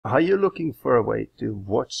Are you looking for a way to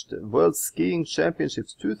watch the World Skiing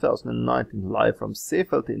Championships 2019 live from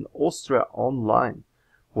Seefeld in Austria online?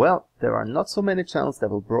 Well, there are not so many channels that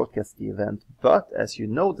will broadcast the event, but as you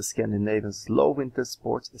know, the Scandinavians love winter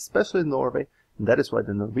sports, especially Norway, and that is why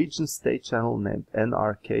the Norwegian state channel named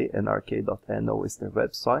NRK, nrk.no is their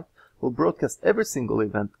website, will broadcast every single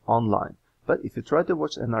event online. But if you try to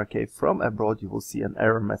watch NRK from abroad, you will see an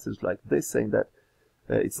error message like this saying that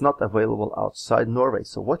it's not available outside Norway.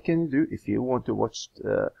 So what can you do if you want to watch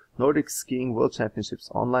Nordic Skiing World Championships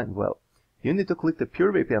online? Well, you need to click the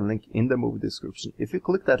PureVPN link in the movie description. If you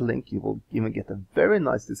click that link, you will even get a very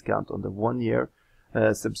nice discount on the 1-year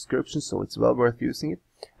subscription, so it's well worth using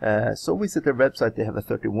it. So visit their website. They have a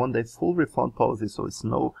 31-day full refund policy, so it's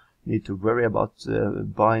no need to worry about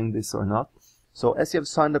buying this or not. So as you have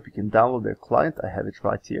signed up, you can download their client. I have it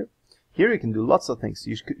right here. Here you can do lots of things.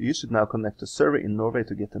 You should now connect a server in Norway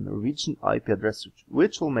to get a Norwegian IP address,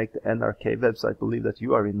 which will make the NRK website believe that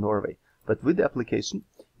you are in Norway. But with the application,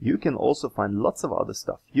 you can also find lots of other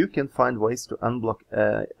stuff. You can find ways to unblock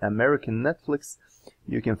American Netflix.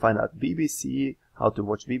 You can find out BBC, how to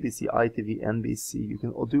watch BBC, ITV, NBC. You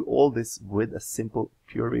can do all this with a simple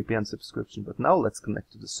PureVPN subscription. But now let's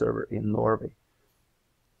connect to the server in Norway.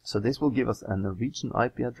 So this will give us a Norwegian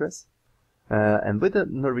IP address. And with the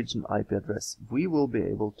Norwegian IP address, we will be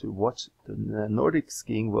able to watch the Nordic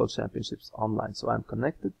Skiing World Championships online. So I'm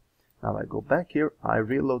connected. Now I go back here, I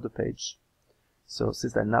reload the page. So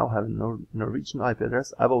since I now have a Norwegian IP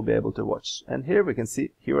address, I will be able to watch. And here we can see,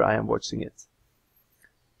 here I am watching it.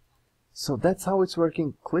 So that's how it's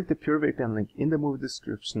working. Click the PureVPN link in the movie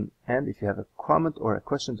description. And if you have a comment or a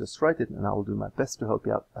question, just write it and I will do my best to help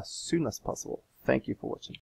you out as soon as possible. Thank you for watching.